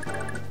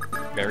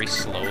 Very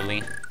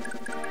slowly.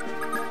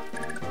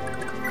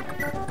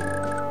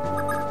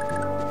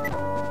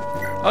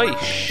 Oh,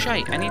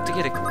 shite! I need to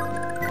get a...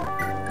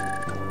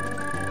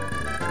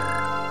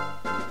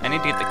 I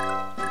need to get the...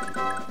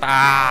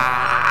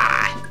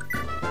 Ah!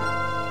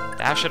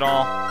 Dash it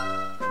all.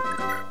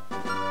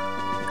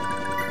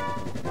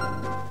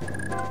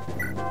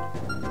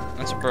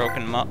 That's a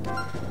broken mup.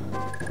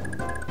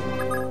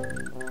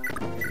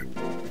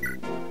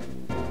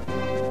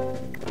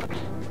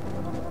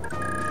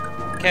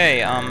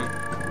 Okay,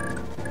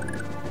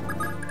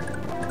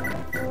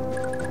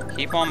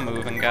 keep on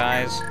moving,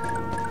 guys.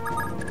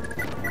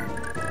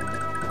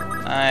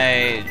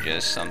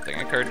 Something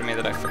occurred to me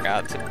that I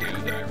forgot to do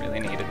that I really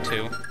needed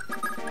to.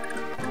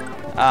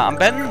 I'm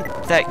betting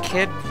that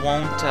kid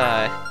won't,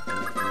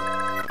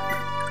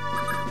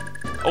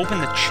 open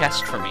the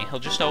chest for me. He'll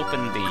just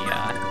open the,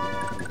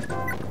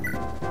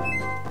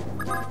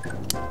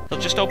 he'll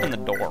just open the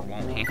door,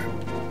 won't he?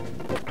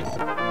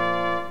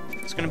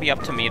 It's gonna be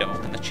up to me to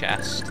open the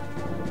chest.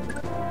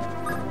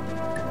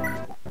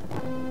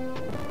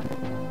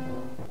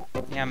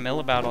 Yeah, mill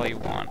about all you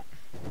want.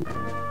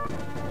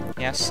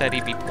 Yeah, said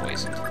he'd be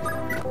poisoned.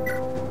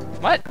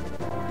 What?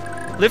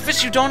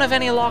 Liffus, you don't have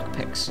any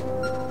lockpicks.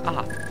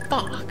 Ah,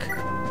 fuck.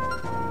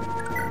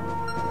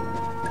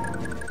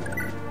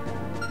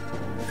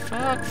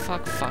 Fuck.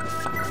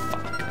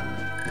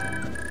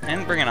 I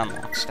didn't bring an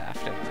unlock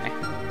staff, did I?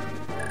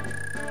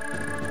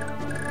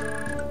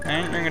 I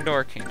didn't bring a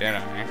door key, did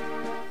I?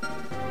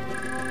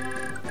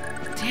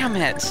 Damn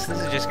it! This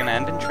is just gonna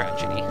end in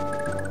tragedy.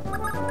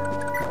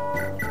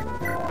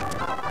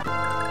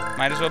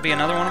 Might as well be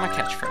another one of my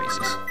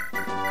catchphrases.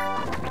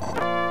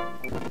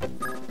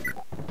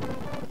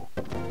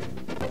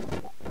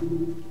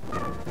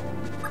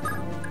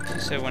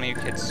 So one of you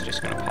kids is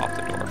just gonna pop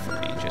the door for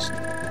me, just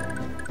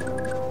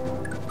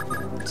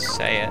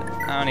say it.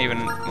 I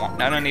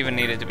don't even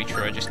need it to be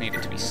true, I just need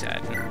it to be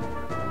said.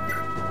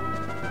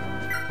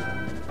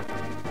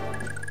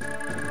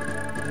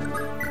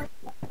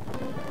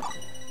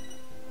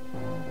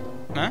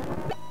 Huh?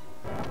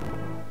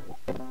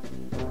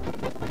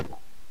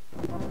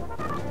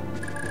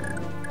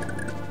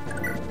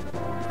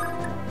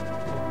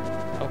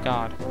 Oh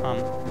god,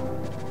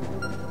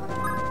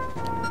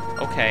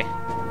 okay.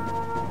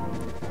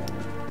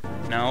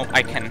 No,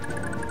 I can...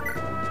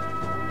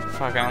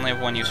 Fuck, I only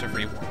have one use of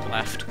rewarp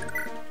left.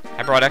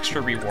 I brought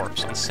extra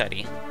rewarps on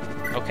SETI.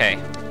 Okay.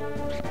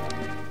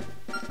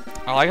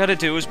 All I gotta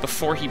do is,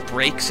 before he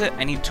breaks it,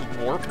 I need to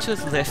warp to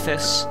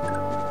Liffus.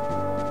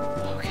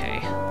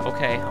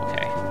 Okay.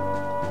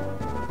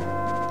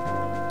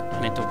 I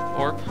need to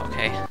warp,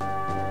 okay.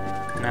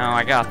 Now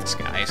I got this,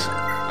 guys.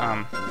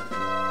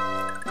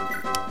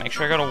 Make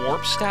sure I got a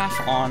warp staff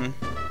on...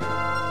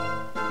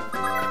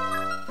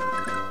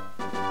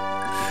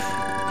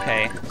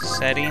 Okay,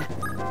 SETI.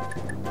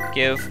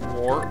 Give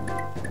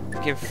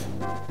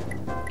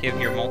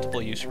your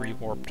multiple use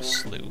rewarp to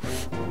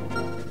Sleuth.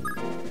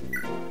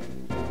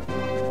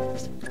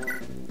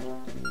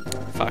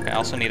 Fuck, I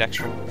also need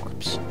extra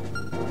warps.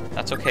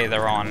 That's okay,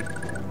 they're on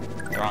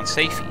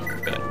safety.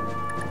 Good.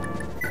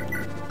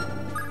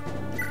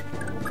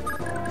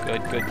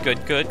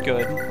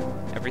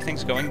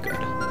 Everything's going good.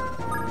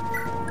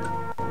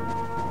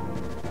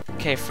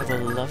 Okay, for the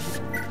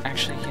love...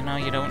 Actually, you know,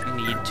 you don't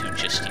need to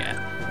just yet.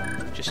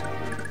 Just...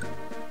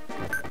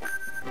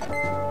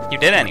 You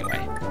did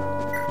anyway.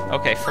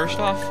 Okay, first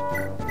off,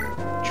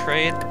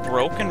 trade the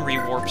broken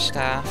rewarp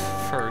staff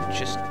for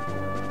just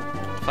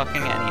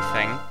fucking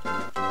anything.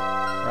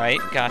 Right,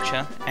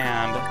 gotcha.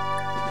 And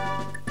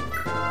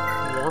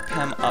warp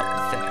him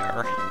up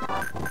there.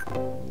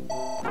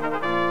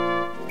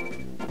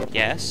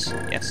 Yes.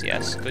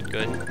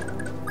 Good.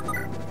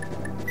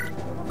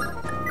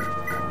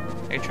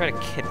 I could try to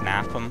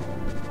kidnap him.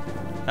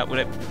 That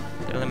would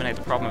eliminate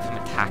the problem of him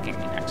attacking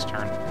me next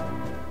turn.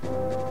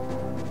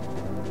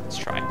 Let's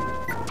try.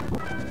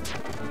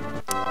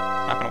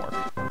 Not gonna work.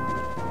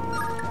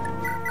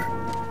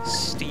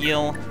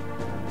 Steal.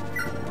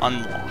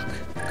 Unlock.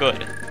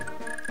 Good.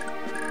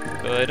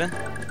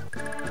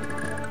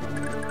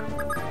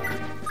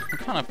 What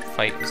kind of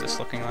fight is this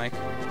looking like?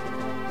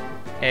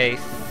 A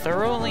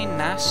thoroughly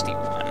nasty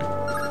one.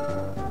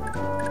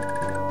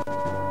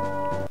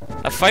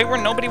 A fight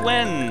where nobody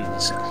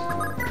wins!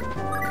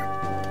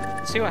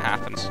 Let's see what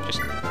happens.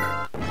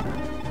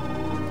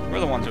 We're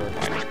the ones who are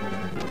fighting.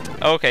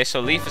 Okay, so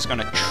Leaf is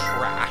gonna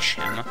trash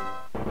him.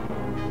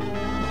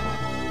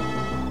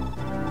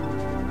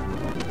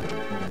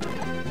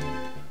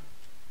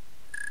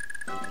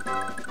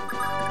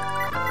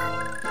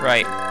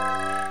 Right.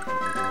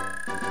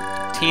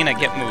 Tina,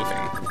 get moving.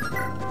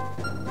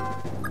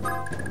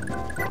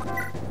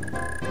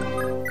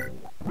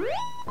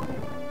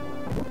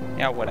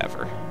 Yeah,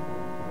 whatever.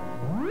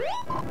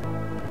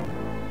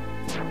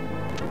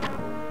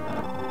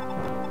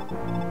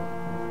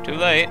 Too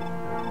late.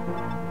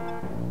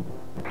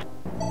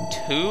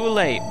 Too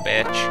late,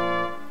 bitch.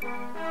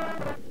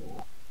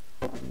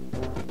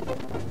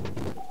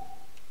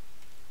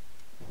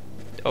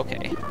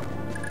 Okay.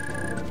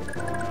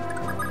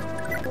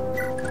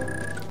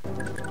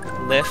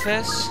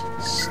 Liffus,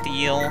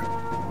 steal.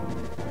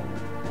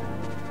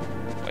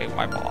 Wait,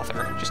 why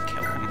bother? Just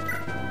kill him.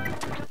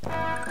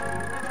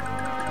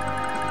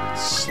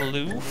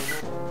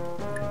 Sleuth.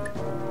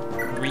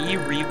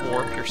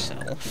 Rewarp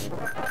yourself.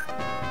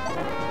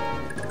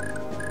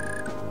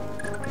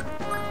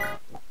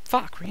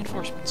 Fuck,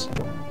 reinforcements.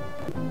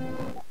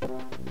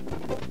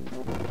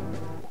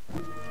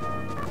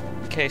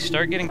 Okay,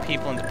 start getting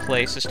people into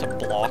places to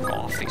block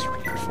off these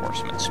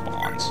reinforcement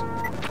spawns.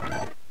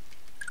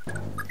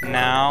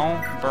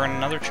 Now, burn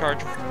another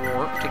charge of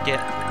warp to get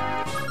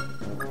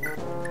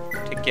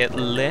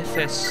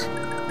Liffus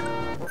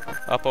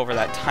up over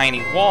that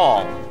tiny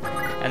wall.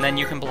 And then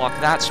you can block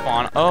that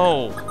spawn.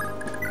 Oh!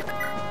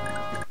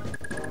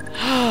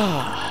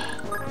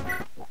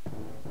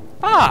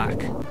 Fuck!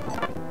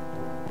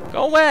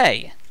 Go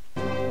away!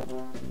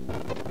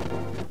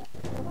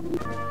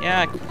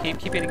 Yeah, keep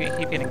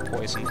getting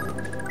poisoned.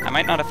 I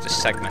might not have to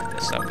segment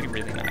this, that would be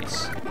really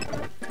nice.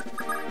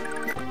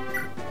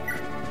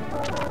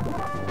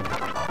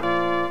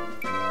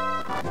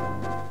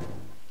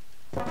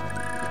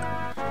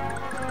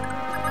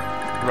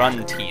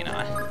 Run,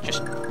 Tina.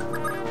 Just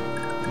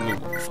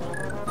move.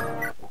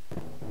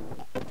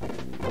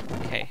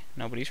 Okay,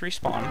 nobody's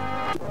respawned.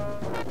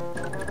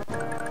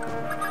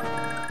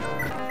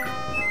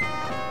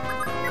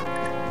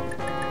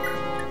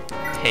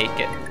 Take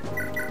it.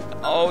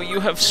 Oh, you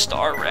have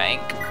star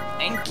rank.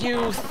 Thank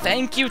you.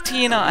 Thank you,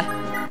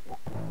 Tina.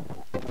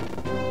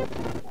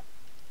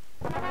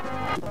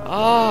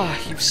 Oh,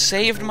 you've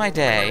saved my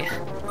day.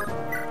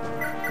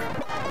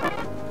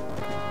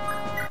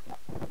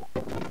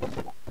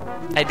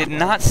 I did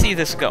not see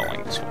this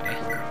going this way.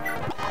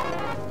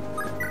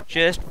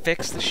 Just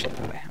fix the shit out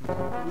of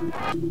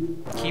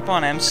him. Keep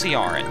on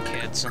MCRing,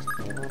 kids.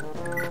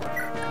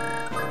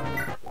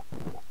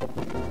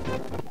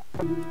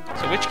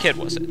 So which kid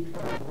was it?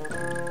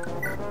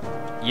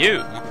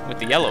 You, with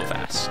the yellow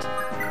vest.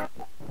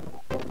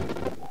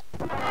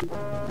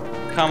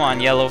 Come on,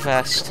 yellow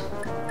vest.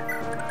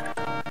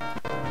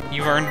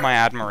 You've earned my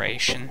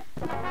admiration.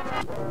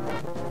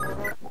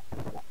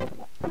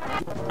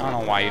 I don't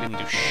know why you didn't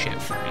do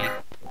shit for me.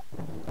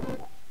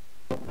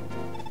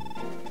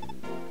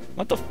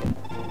 What the f—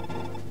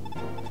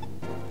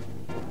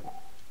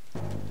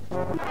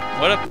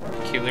 What a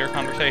peculiar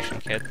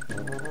conversation, kid.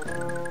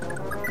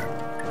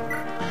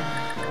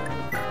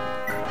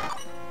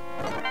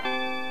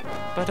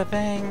 Bada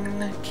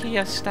bang,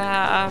 Kia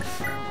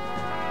staff.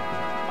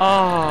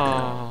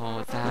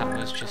 Oh, that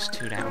was just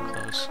too damn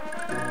close.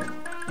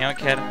 You know what,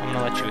 kid? I'm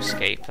gonna let you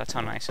escape. That's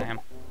how nice I am.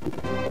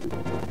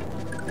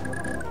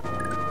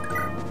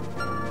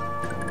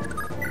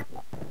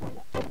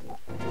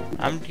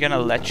 I'm gonna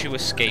let you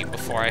escape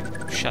before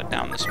I shut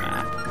down this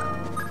map.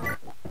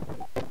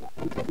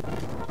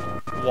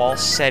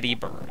 Walsetti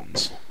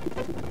burns.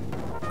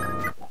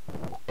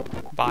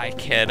 Bye,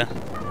 kid.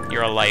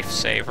 You're a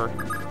lifesaver.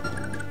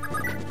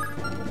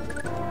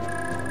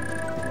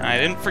 And I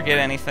didn't forget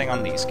anything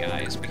on these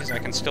guys, because I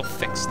can still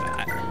fix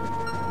that.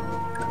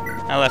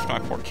 I left my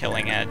poor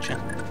killing edge.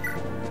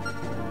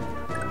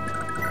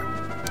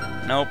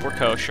 Nope, we're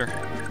kosher.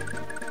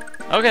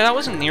 Okay, that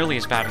wasn't nearly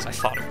as bad as I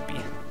thought it would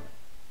be.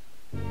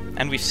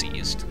 And we've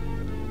seized.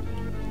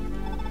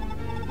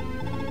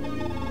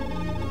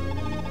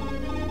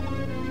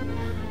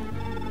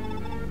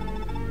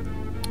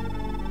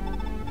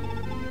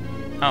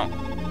 Oh,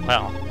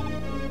 well.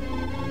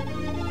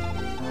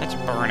 Let's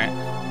burn it.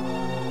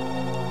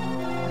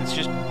 Let's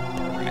just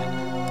burn it.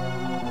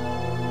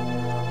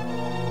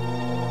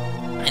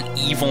 An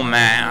evil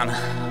man.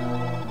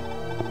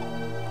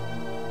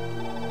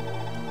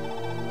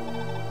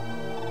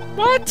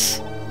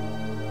 What?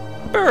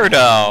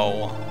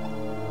 Birdo!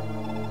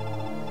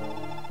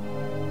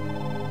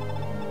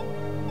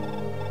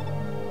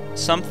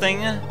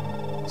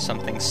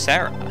 Something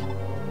Sarah.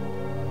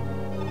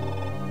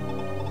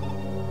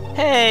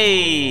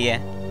 Hey!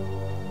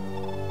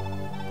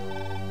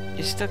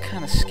 You're still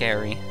kind of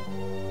scary.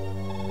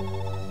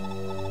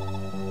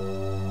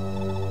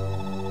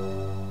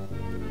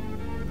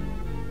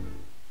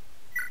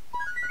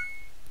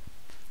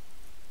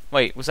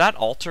 Wait, was that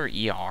Alter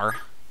ER?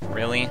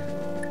 Really?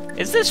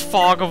 Is this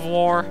Fog of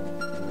War?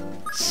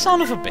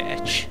 Son of a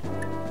bitch.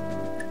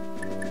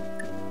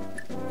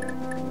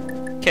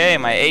 Okay,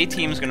 my A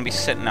team's gonna be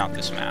sitting out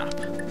this map.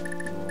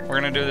 We're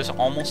gonna do this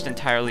almost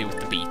entirely with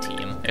the B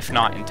team, if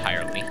not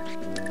entirely.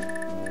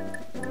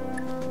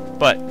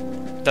 But,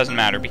 doesn't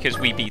matter because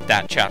we beat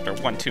that chapter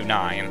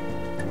 129.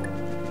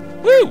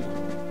 Woo!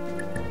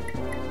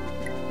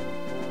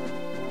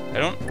 I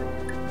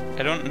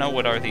don't know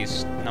what are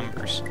these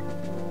numbers.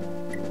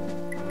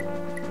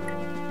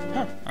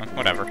 Huh,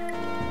 whatever.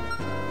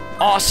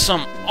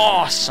 Awesome,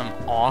 awesome,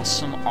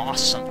 awesome,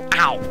 awesome.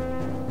 Ow!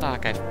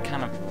 Fuck, I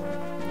kind of...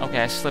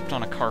 Okay, I slipped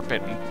on a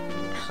carpet and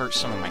hurt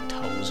some of my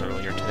toes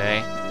earlier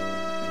today.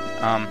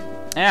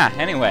 Yeah,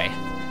 anyway.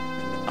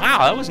 Wow,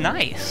 that was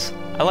nice.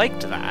 I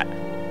liked that.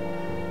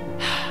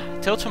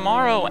 Till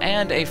tomorrow,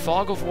 and a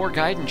Fog of War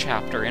Gaiden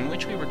chapter in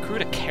which we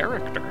recruit a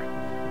character.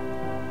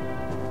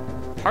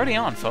 Party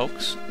on,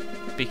 folks.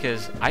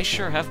 Because I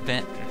sure have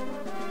been.